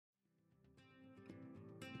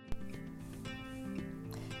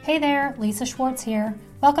Hey there, Lisa Schwartz here.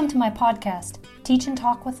 Welcome to my podcast, Teach and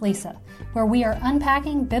Talk with Lisa, where we are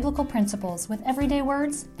unpacking biblical principles with everyday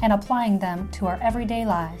words and applying them to our everyday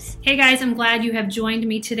lives. Hey guys, I'm glad you have joined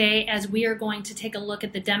me today as we are going to take a look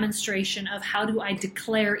at the demonstration of how do I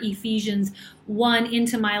declare Ephesians 1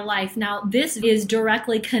 into my life. Now, this is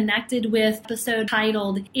directly connected with episode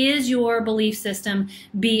titled, Is Your Belief System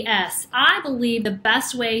BS? I believe the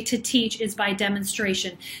best way to teach is by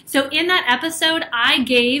demonstration. So in that episode, I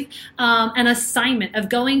gave an assignment of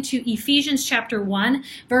going to Ephesians chapter 1,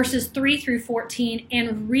 verses 3 through 14,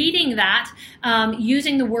 and reading that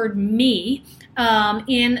using the word me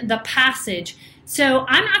in the passage. So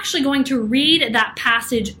I'm actually going to read that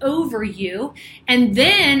passage over you, and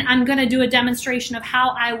then I'm going to do a demonstration of how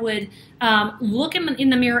I would look in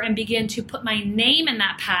the mirror and begin to put my name in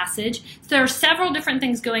that passage. So there are several different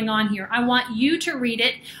things going on here. I want you to read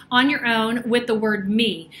it on your own with the word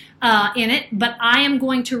me in it, but I am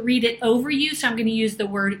going to read it over you, so I'm going to use the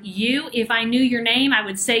word you. If I knew your name, I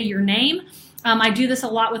would say your name. I do this a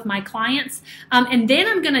lot with my clients. And then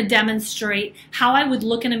I'm going to demonstrate how I would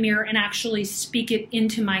look in a mirror and actually speak it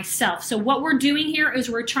into myself. So what we're doing here is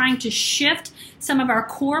we're trying to shift some of our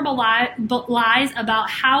core lies about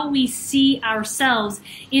how we see ourselves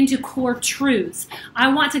into core truths.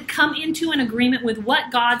 I want to come into an agreement with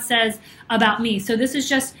what God says about me. So this is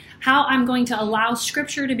just how I'm going to allow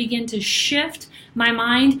Scripture to begin to shift my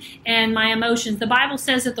mind and my emotions. The Bible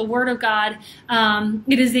says that the Word of God,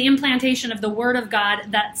 it is the implantation of the Word of God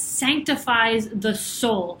that sanctifies the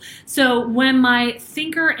soul. So when my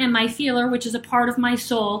thinker and my feeler, which is a part of my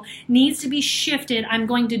soul, needs to be shifted, I'm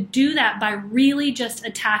going to do that by really just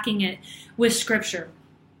attacking it with Scripture.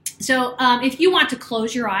 So if you want to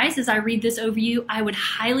close your eyes as I read this over you, I would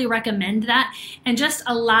highly recommend that, and just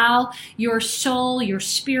allow your soul, your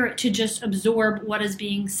spirit to just absorb what is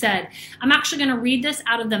being said. I'm actually going to read this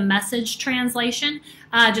out of the Message translation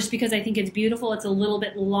just because I think it's beautiful. It's a little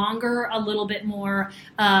bit longer, a little bit more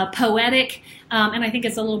poetic, and I think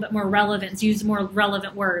it's a little bit more relevant. It's used more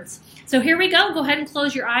relevant words. So here we go. Go ahead and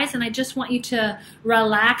close your eyes, and I just want you to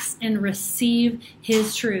relax and receive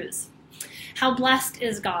His truths. How blessed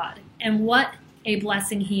is God, and what a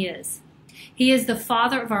blessing He is. He is the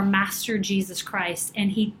Father of our Master Jesus Christ,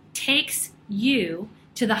 and He takes you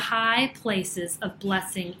to the high places of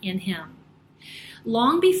blessing in Him.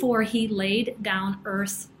 Long before He laid down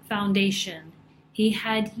earth's foundation, He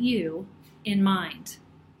had you in mind.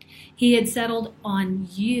 He had settled on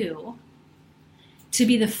you to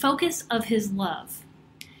be the focus of His love,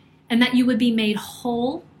 and that you would be made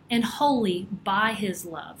whole and holy by His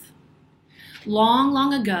love. Long,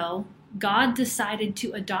 long ago, God decided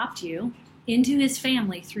to adopt you into His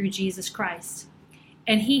family through Jesus Christ,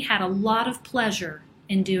 and He had a lot of pleasure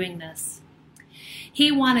in doing this.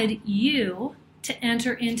 He wanted you to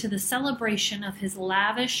enter into the celebration of His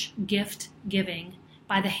lavish gift giving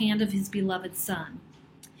by the hand of His beloved Son.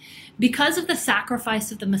 Because of the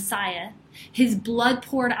sacrifice of the Messiah, His blood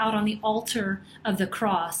poured out on the altar of the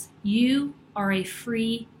cross, you are a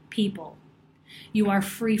free people. You are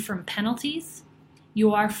free from penalties.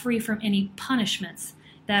 You are free from any punishments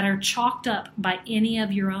that are chalked up by any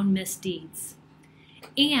of your own misdeeds.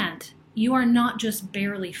 And you are not just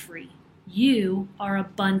barely free. You are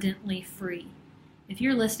abundantly free. If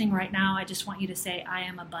you're listening right now, I just want you to say, I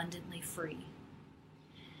am abundantly free.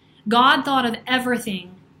 God thought of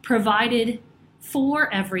everything, provided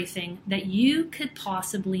for everything that you could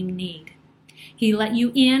possibly need. He let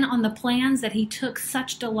you in on the plans that He took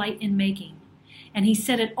such delight in making. And He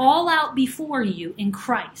set it all out before you in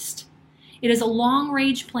Christ. It is a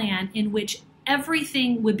long-range plan in which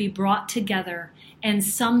everything would be brought together and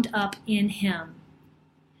summed up in Him.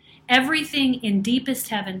 Everything in deepest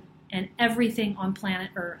heaven and everything on planet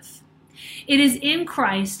Earth. It is in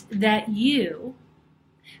Christ that you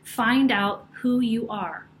find out who you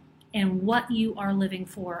are and what you are living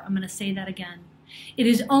for. I'm going to say that again. It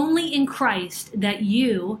is only in Christ that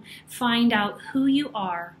you find out who you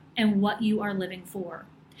are and what you are living for.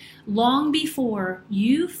 Long before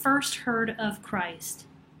you first heard of Christ,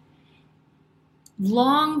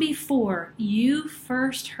 long before you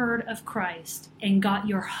first heard of Christ and got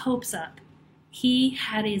your hopes up, He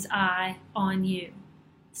had His eye on you.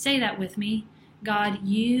 Say that with me. God,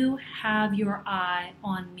 you have your eye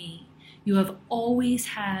on me. You have always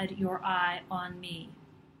had your eye on me.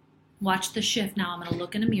 Watch the shift now. I'm going to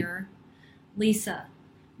look in a mirror. Lisa,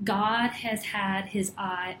 God has had His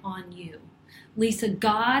eye on you. Lisa,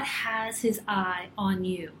 God has His eye on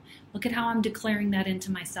you. Look at how I'm declaring that into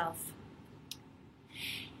myself.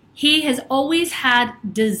 He has always had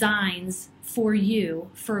designs for you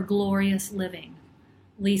for glorious living.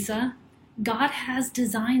 Lisa, God has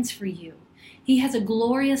designs for you. He has a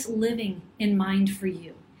glorious living in mind for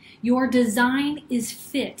you. Your design is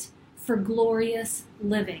fit for glorious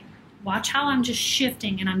living. Watch how I'm just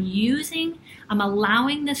shifting and I'm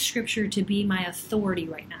allowing this scripture to be my authority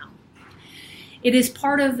right now. It is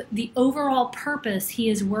part of the overall purpose He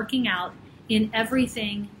is working out in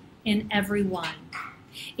everything, in everyone.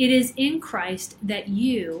 It is in Christ that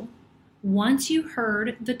you, once you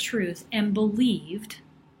heard the truth and believed,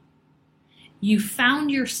 you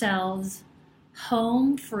found yourselves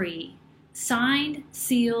home free, signed,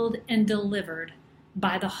 sealed, and delivered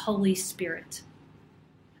by the Holy Spirit.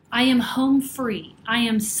 I am home free. I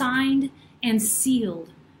am signed and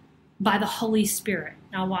sealed by the Holy Spirit.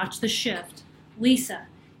 Now watch the shift. Lisa,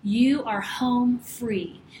 you are home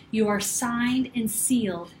free. You are signed and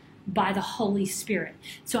sealed by the Holy Spirit.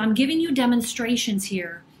 So I'm giving you demonstrations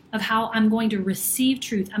here of how I'm going to receive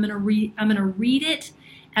truth. I'm going to read it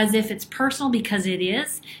as if it's personal, because it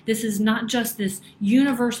is. This is not just this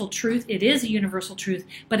universal truth. It is a universal truth,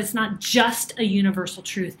 but it's not just a universal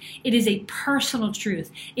truth. It is a personal truth.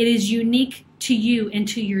 It is unique to you and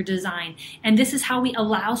to your design. And this is how we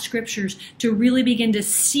allow scriptures to really begin to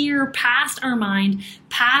sear past our mind,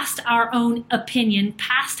 past our own opinion,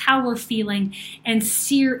 past how we're feeling, and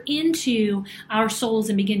sear into our souls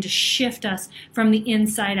and begin to shift us from the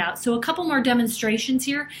inside out. So a couple more demonstrations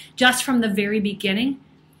here, just from the very beginning,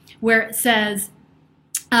 where it says,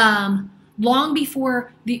 long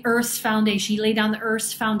before the earth's foundation, He laid down the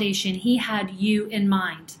earth's foundation, He had you in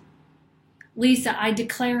mind. Lisa, I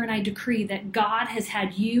declare and I decree that God has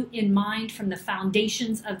had you in mind from the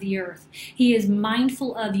foundations of the earth. He is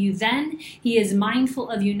mindful of you then, He is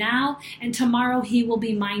mindful of you now, and tomorrow He will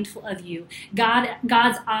be mindful of you.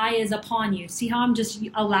 God's eye is upon you. See how I'm just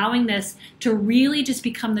allowing this to really just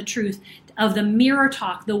become the truth of the mirror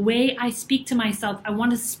talk, the way I speak to myself. I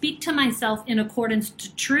want to speak to myself in accordance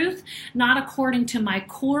to truth, not according to my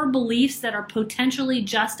core beliefs that are potentially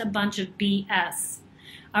just a bunch of BS.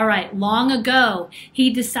 All right, long ago, He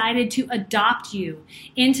decided to adopt you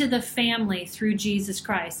into the family through Jesus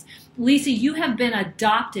Christ. Lisa, you have been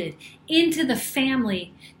adopted into the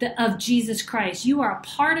family of Jesus Christ. You are a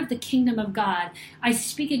part of the kingdom of God. I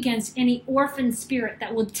speak against any orphan spirit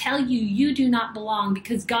that will tell you you do not belong,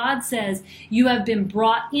 because God says you have been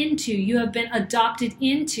brought into, you have been adopted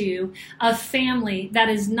into a family that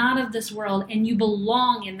is not of this world, and you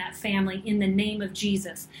belong in that family in the name of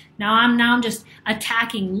Jesus. Now I'm just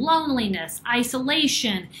attacking loneliness,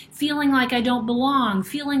 isolation, feeling like I don't belong,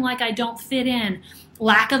 feeling like I don't fit in,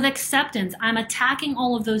 lack of acceptance. I'm attacking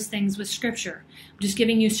all of those things with scripture. I'm just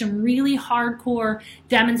giving you some really hardcore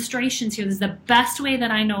demonstrations here. This is the best way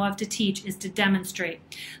that I know of to teach, is to demonstrate.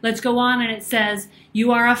 Let's go on, and it says,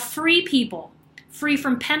 you are a free people, free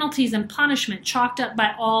from penalties and punishment chalked up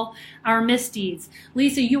by all our misdeeds.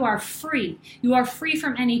 Lisa, you are free. You are free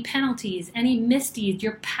from any penalties, any misdeeds,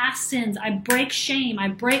 your past sins. I break shame. I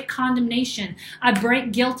break condemnation. I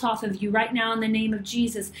break guilt off of you right now in the name of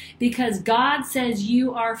Jesus, because God says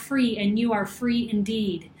you are free, and you are free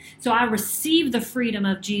indeed. So I receive the freedom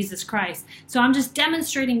of Jesus Christ. So I'm just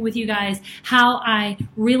demonstrating with you guys how I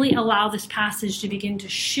really allow this passage to begin to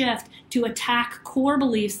shift, to attack core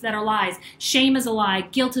beliefs that are lies. Shame is a lie.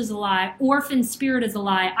 Guilt is a lie. Orphan spirit is a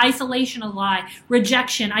lie. Isolation is a lie.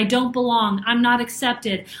 Rejection. I don't belong. I'm not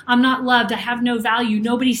accepted. I'm not loved. I have no value.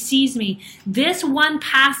 Nobody sees me. This one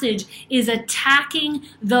passage is attacking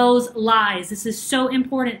those lies. This is so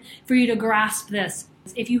important for you to grasp this.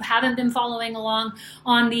 If you haven't been following along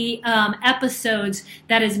on the episodes,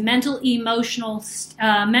 that is mental emotional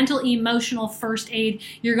first aid,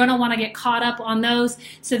 you're going to want to get caught up on those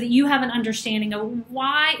so that you have an understanding of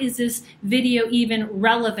why is this video even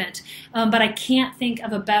relevant. But I can't think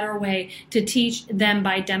of a better way to teach them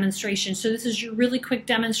by demonstration. So this is your really quick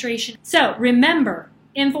demonstration. So remember,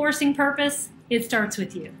 enforcing purpose, it starts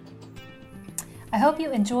with you. I hope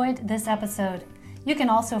you enjoyed this episode. You can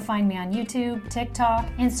also find me on YouTube, TikTok,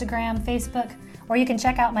 Instagram, Facebook, or you can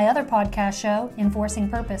check out my other podcast show, Enforcing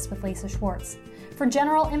Purpose with Lisa Schwartz. For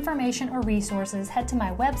general information or resources, head to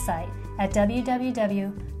my website at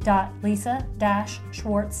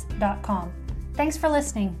www.lisa-schwartz.com. Thanks for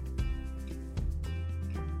listening.